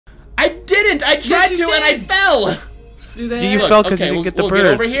I didn't! I tried to and I fell! Do that. You fell because you didn't get the birds.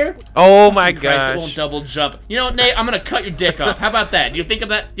 Get over here. Oh my Christ, gosh. it won't double jump. You know what, Nate? I'm gonna cut your dick off. How about that? You think of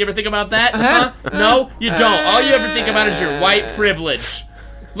that? You ever think about that? Huh? No, you don't. All you ever think about is your white privilege.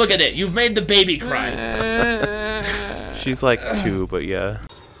 Look at it. You've made the baby cry. She's like 2, but yeah.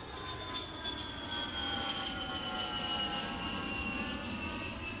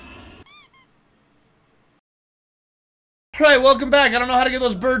 Alright, welcome back. I don't know how to get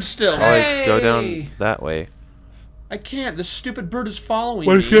those birds still. Oh, go down that way. I can't. This stupid bird is following me.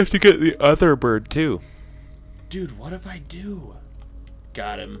 What if you have to get the other bird too? Dude, what if I do?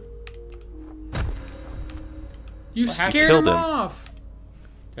 Got him. You scared killed him him. off.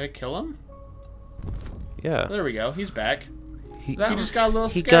 Did I kill him? Yeah. There we go. He's back. He just got a little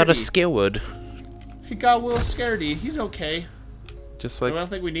scaredy. He got a scarewood. He got a little scaredy. He's okay. Just like. I don't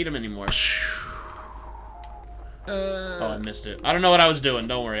think we need him anymore. Oh, I missed it. I don't know what I was doing.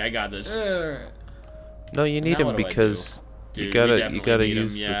 Don't worry. I got this. No, you need Now him what do I because do? you Dude, gotta need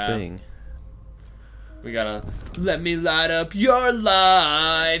use him, the yeah. thing. We gotta let me light up your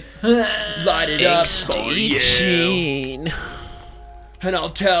life, light it up for you, and I'll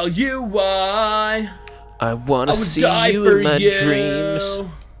tell you why. I wanna I would see die you for in my you. dreams.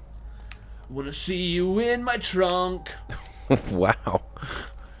 Wanna see you in my trunk. Wow.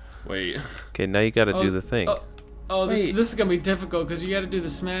 Wait. Okay, now you gotta do the thing. This Wait. is gonna be difficult because you got to do the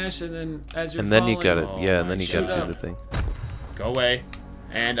smash and then as you're And then you falling- gotta, yeah, and then you Shoot gotta up. do the thing. Go away.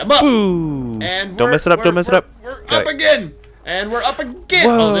 And I'm up. Ooh! And Don't mess it up, don't mess it up. We're Got up it. again. And we're up again.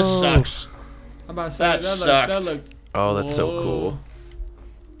 Oh, this Whoa. sucks. I'm about to say That sucked. that looks. Oh, that's so cool.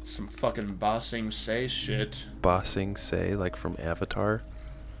 Some fucking bossing say shit. Bossing Say, like from Avatar.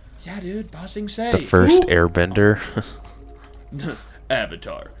 Yeah, dude, bossing say. The first Ooh. airbender.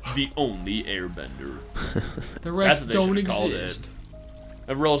 Avatar, the only airbender. The rest That's what they don't should've called exist.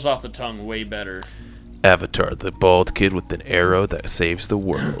 It rolls off the tongue way better. Avatar, the bald kid with an arrow that saves the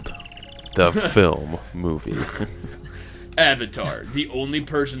world. The film movie. Avatar, the only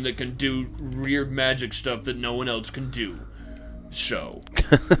person that can do weird magic stuff that no one else can do. Show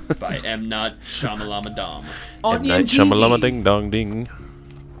by M. Night Shyamalan. M. Night Shyamalan ding dong ding.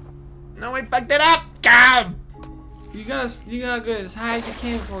 No, I fucked it up. God. You gotta go as high as you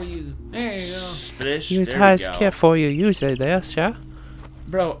can for you. There you go. Splish. Use there high we as go. care for you. Use it there, sir.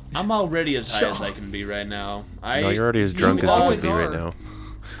 Bro, I'm already as high as I can be right now. No, you're already as drunk as you always can be right are. now.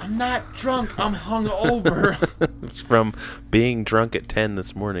 I'm not drunk. I'm hungover. It's from being drunk at 10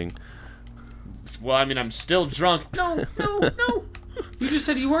 this morning. Well, I mean, I'm still drunk. No. You just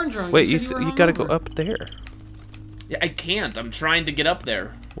said you weren't drunk. Wait, said were you gotta go hungover. up there. Yeah, I can't. I'm trying to get up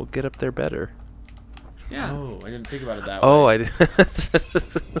there. We'll get up there better. Yeah. Oh, I didn't think about it that Oh, way. I did.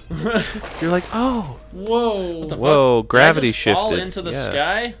 You're like, oh. Whoa. The Whoa, fuck? gravity Did I just fall shifted. into the Yeah.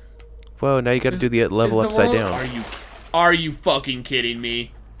 sky? Whoa, now you gotta do the level the upside world- down. Are you fucking kidding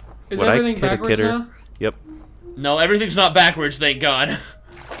me? Is Would I everything kid a backwards kidder? now? Yep. No, everything's not backwards, thank God.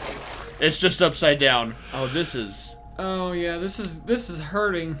 It's just upside down. Oh, this is Oh yeah, this is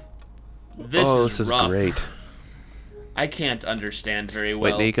hurting. This is rough. great. I can't understand very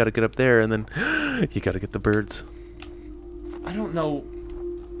Wait, well. now you gotta get up there, and then you gotta get the birds. I don't know.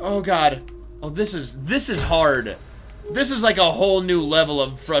 Oh God. Oh, this is hard. This is like a whole new level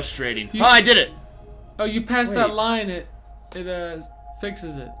of frustrating. Oh, I did it. Oh, you passed that Wait. line. It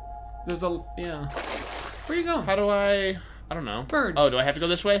fixes it. There's a yeah. Where you going? How do I don't know. Birds. Oh, do I have to go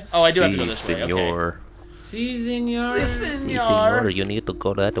this way? Oh, I do have to go Si, this way. Okay. senor. Si, senor. Si, senor. You need to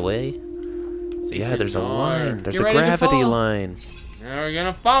go that way. Si, Yeah, there's a senor. line. There's Get a ready to gravity fall. line. Now we're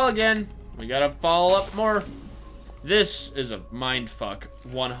gonna fall again. We gotta fall up more. This is a mind fuck,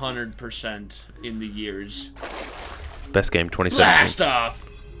 100% in the years. Best game, 2017. Blast off.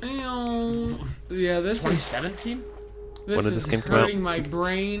 Ew. Yeah, this is 2017? this When did is this game come out? hurting my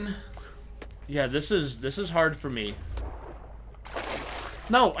brain. Yeah, this is hard for me.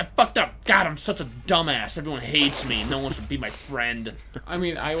 No, I fucked up. God, I'm such a dumbass. Everyone hates me. No one wants to be my friend. I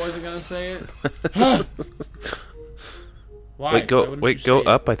mean, I wasn't gonna say it. Why? Wait, Why wouldn't you go say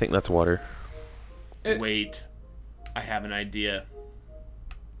up. I think that's water. it? Wait. I have an idea.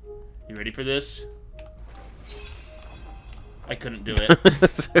 You ready for this? I couldn't do it.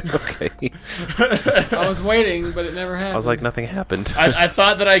 Okay. I was waiting, but it never happened. I was like, nothing happened. I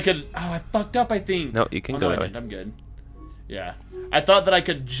thought that I could... Oh, I fucked up, I think. No, you can Oh, go no, I that way. didn't. I'm good. Yeah. I thought that I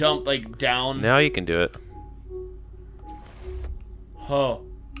could jump, like, down. Now you can do it. Oh.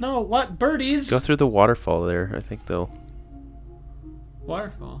 No, what? Birdies? Go through the waterfall there. I think they'll...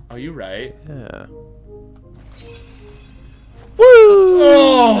 Waterfall. Oh, you right. Yeah. Woo!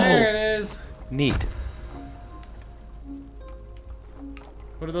 Oh! There it is. Neat.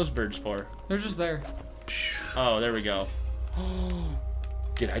 What are those birds for? They're just there. Oh, there we go.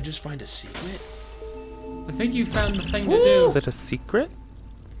 Did I just find a secret? I think you found the thing to Is do. it a secret?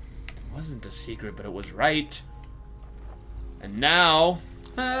 It wasn't a secret, but it was right. And now...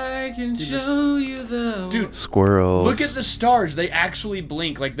 I can Dude, show you the... Dude, Squirrels. look at the stars. They actually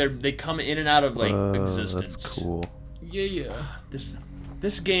blink. Like, they come in and out of, like, existence. That's cool. Yeah.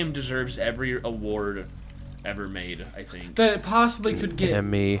 This game deserves every award ever made, I think. That it possibly could get.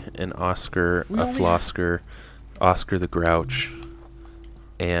 Emmy, an Oscar, We a only Flosker, Oscar the Grouch,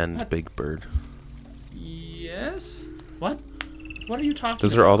 and What? Big Bird. Yes? What? What are you talking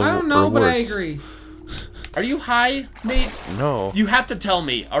Those about? are all the I don't know, but I rewards. agree. Are you high, Nate? No. You have to tell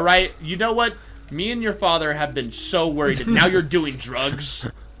me, alright? You know what? Me and your father have been so worried that now you're doing drugs.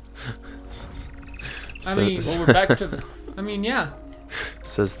 I mean- Well, we're back to the... I mean, yeah.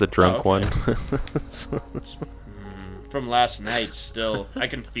 Says the drunk Oh, okay. one. From last night, still. I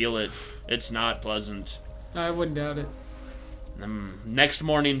can feel it. It's not pleasant. I wouldn't doubt it. Next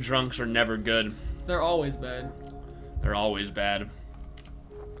morning drunks are never good. They're always bad. They're always bad.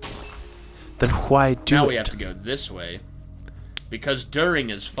 Then why do Now it? we have to go this way. Because during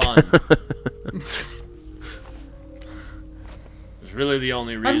is fun. It's really the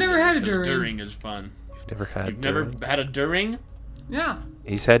only reason. never had is a 'cause during. During is fun. You've never had You've never During? had a during? Yeah.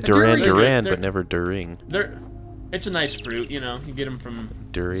 He's had A Duran During. Duran, They're- but never During. It's a nice fruit, you know. You get them from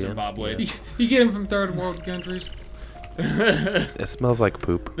Durian. Zimbabwe. Yeah. You get them from third world countries. It smells like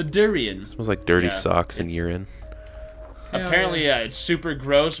poop. The durian. It smells like dirty Yeah, socks and it's- urine. Hell Apparently, yeah. yeah, it's super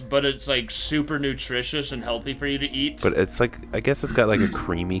gross, but it's like super nutritious and healthy for you to eat. But it's like, I guess it's got like a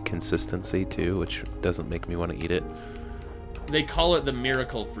creamy consistency too, which doesn't make me want to eat it. They call it the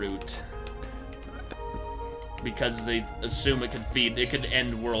miracle fruit because they assume it could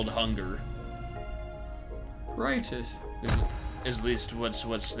end world hunger. Righteous. Is at least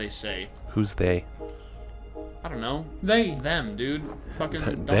what's they say. Who's they? I don't know. They. Them, dude. Fucking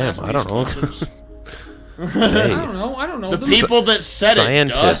don't Them, ask me I don't know. questions. I They. don't know. I don't know. The Them people that said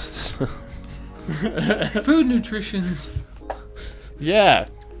Scientists. food nutritions. Yeah.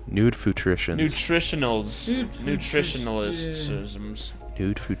 Nude nutritions. Nutritionals. Dude, Nutritionalisms.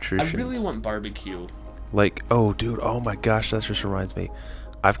 Nude I nutritions. really want barbecue. Like, oh, dude, oh my gosh, that just reminds me.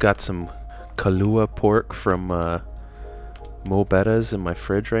 I've got some Kahlua pork from Mo Betta's in my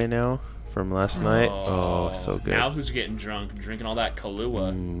fridge right now from last night. Oh, so good. Now who's getting drunk, drinking all that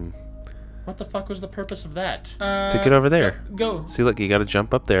Kahlua? Mm. What the fuck was the purpose of that? To get over there. Go. See, look, you gotta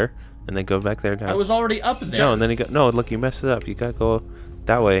jump up there and then go back there. I was already up there. No, and then you go. No, look, you messed it up. You gotta go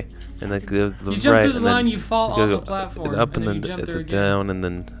that way, and then go to the You jump right, through the and then line, you fall gotta on the go platform, up, and and then then you jump there again. down, and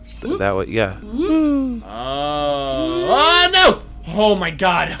then Whoop. that way. Yeah. Whoop. Oh no! Oh my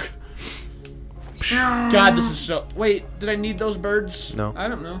god! God, this is so. Wait, did I need those birds? No. I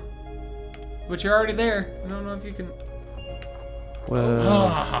don't know. But you're already there. I don't know if you can. Well,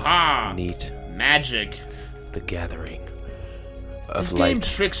 Ha ha ha! neat. Magic. The gathering This of game light.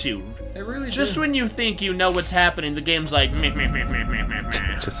 tricks you. It really Just did. when you think you know what's happening, the game's like meh, meh, meh, meh, meh, meh,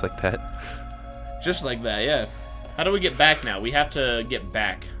 meh. Just like that. Just like that, yeah. How do we get back now? We have to get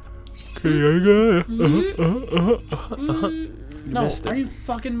back. No, missed it. are you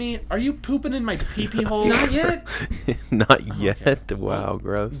fucking me? Are you pooping in my pee-pee hole? Not yet. Not yet. Wow,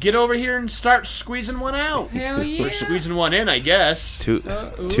 gross. Get over here and start squeezing one out. Hell yeah. Or squeezing one in, I guess. Two ooh.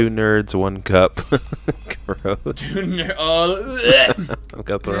 nerds, one cup. Gross. I've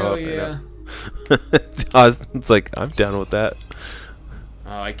got to throw Hell up yeah. right now. It's like, I'm down with that.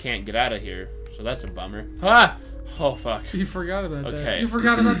 Oh, I can't get out of here, so that's a bummer. Ah! Oh, fuck. You forgot about that. Okay. You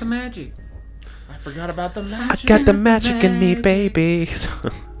forgot about the magic. I forgot about the I magic. got the magic in me, baby.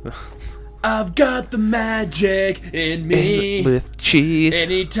 I've got the magic in me. With cheese.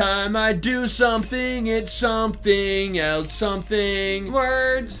 Anytime I do something, it's something else. Something.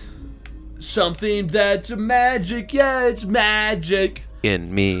 Words. Something that's a magic. Yeah, it's magic.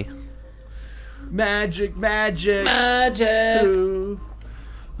 In me. Magic, magic. Magic. Ooh.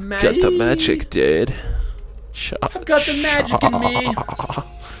 Got the magic, dude. I've got the magic in me.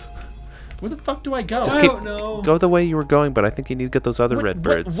 Where the fuck do I go? Just I keep- don't know. Go the way you were going, but I think you need to get those other red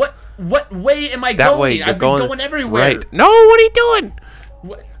birds. What way am I That going? way, you're I've been going everywhere. Right. No, what are you doing?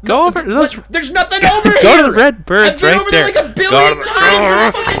 What? Go over those- There's nothing over here. Go to the red birds I've been right over there. there like a billion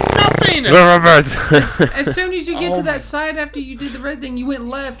times. There's fucking nothing. Go to the birds. As soon as you get Oh to my- that side after you did the red thing, you went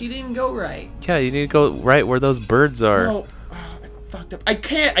left. You didn't go right. Yeah, you need to go right where those birds are. No. Oh, I fucked up. I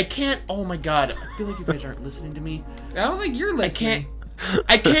can't. Oh my god. I feel like you guys aren't listening to me. I don't think you're listening.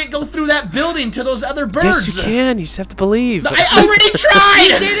 I can't go through that building to those other birds. Yes, you can. You just have to believe. I already tried.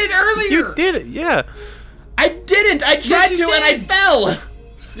 You did it earlier. You did it, yeah. I didn't. I tried you to and I did. fell.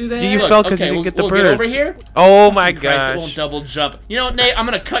 Do they? You have- fell because you didn't we'll, get the we'll birds. Get over here. Oh my Christ, it gosh. won't double jump. You know, Nate, I'm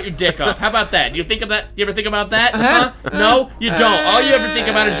gonna cut your dick off. How about that? You think of that? You ever think about that? Huh? No, you don't. All you ever think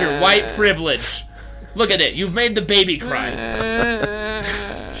about is your white privilege. Look at it. You've made the baby cry.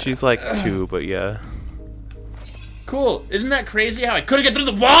 She's like 2, but yeah. Cool. Isn't that crazy how I couldn't get through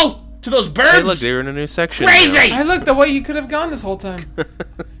the wall to those birds? Hey, look, they're in a new section. Crazy! Hey, look, the way you could have gone this whole time.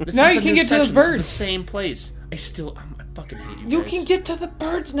 This Now is you the can new get to those section. This is birds. the same place. I fucking hate you You guys. can get to the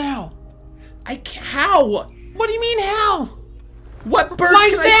birds now. How? What do you mean how? What birds Like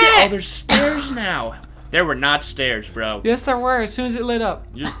can I that! get? Oh, there's stairs now. There were not stairs, bro. Yes, there were. As soon as it lit up.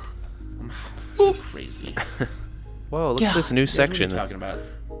 You're I'm crazy. Whoa, look Yeah. at this new What are you section. talking about?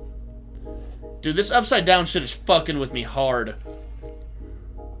 Dude, this upside down shit is fucking with me hard.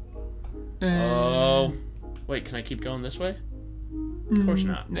 Oh. Wait, can I keep going this way? Of course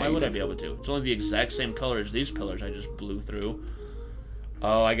not. Why would I be able to? It's only the exact same color as these pillars I just blew through.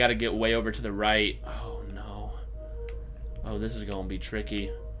 Oh, I gotta get way over to the right. Oh, no. Oh, this is gonna be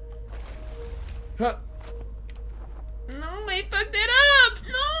tricky. Huh. No, I fucked it up!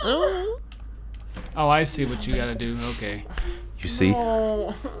 No! Oh, I see what you gotta do. Okay. You see?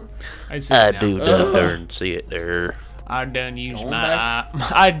 Oh. I see it now. Up there and see it there. I done used Going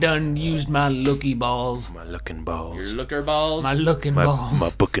I done used my looky balls. My looking balls. Your looker balls? My looking balls. My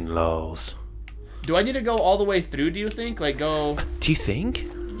booking laws. Do I need to go all the way through, do you think? Like, go, Do you think?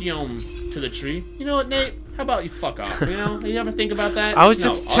 you know, to the tree? You know what, Nate? How about you fuck off, you know? You ever think about that? I was No,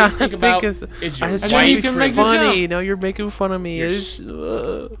 just all trying you to think about think of. is I your was And then trying you to can be make a funny. jump. Now you're making fun of me. You're It's,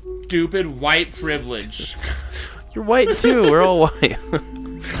 stupid white privilege. you're white too. We're all white.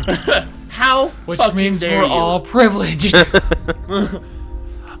 How Which fucking means dare we're you? all privileged.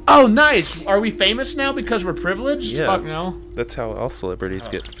 Oh, nice. Are we famous now because we're privileged? Yeah. Fuck no. That's how all celebrities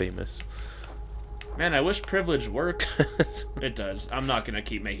get famous. Man, I wish privilege worked. It does. I'm not gonna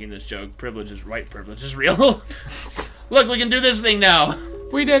keep making this joke. Privilege is white privilege is real. Look, we can do this thing now.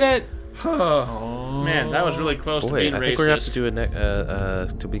 We did it. Oh, man, that was really close to Wait, being I racist. think we're gonna have to do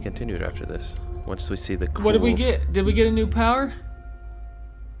a to be continued after this. Once we see the cool... What did we get? Did we get a new power?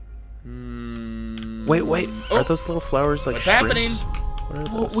 Wait. Are those little flowers like What's shrimps? happening? What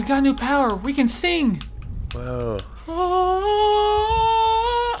are Oh, those? we got a new power. We can sing. Whoa.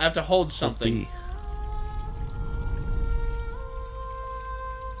 I have to hold something. Bee.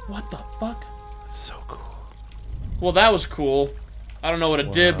 What the fuck? So cool. Well, that was cool. I don't know what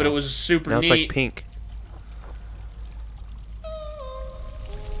it did, but it was super Now neat. it's like pink.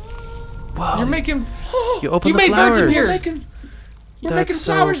 Wow. You're making. You open You the made flowers. birds appear. We're making That's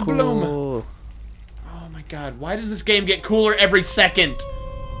so flowers bloom. cool. Oh my god, why does this game get cooler every second?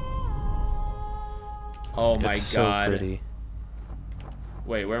 Oh my It's god. so pretty.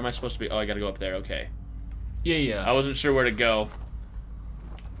 Wait, where am I supposed to be? Oh, I gotta go up there, okay. Yeah. I wasn't sure where to go.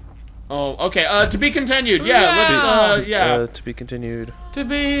 Oh, okay, to be continued. Yeah. Yeah. To be continued. To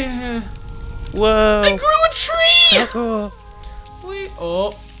be. Whoa. I grew a tree! So cool.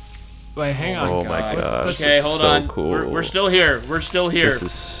 Oh. Wait, hang on. Oh my guys. gosh. Okay, it's hold so on. Cool. We're still here. We're still here. This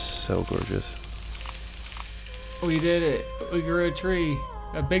is so gorgeous. We did it. We grew a tree.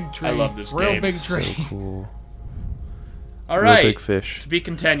 A big tree. I love this Real game. big So tree. cool. All Real right. big fish. To be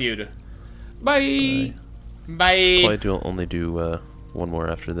continued. Bye. Bye. Probably only do one more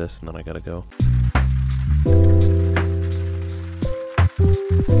after this, and then I gotta go.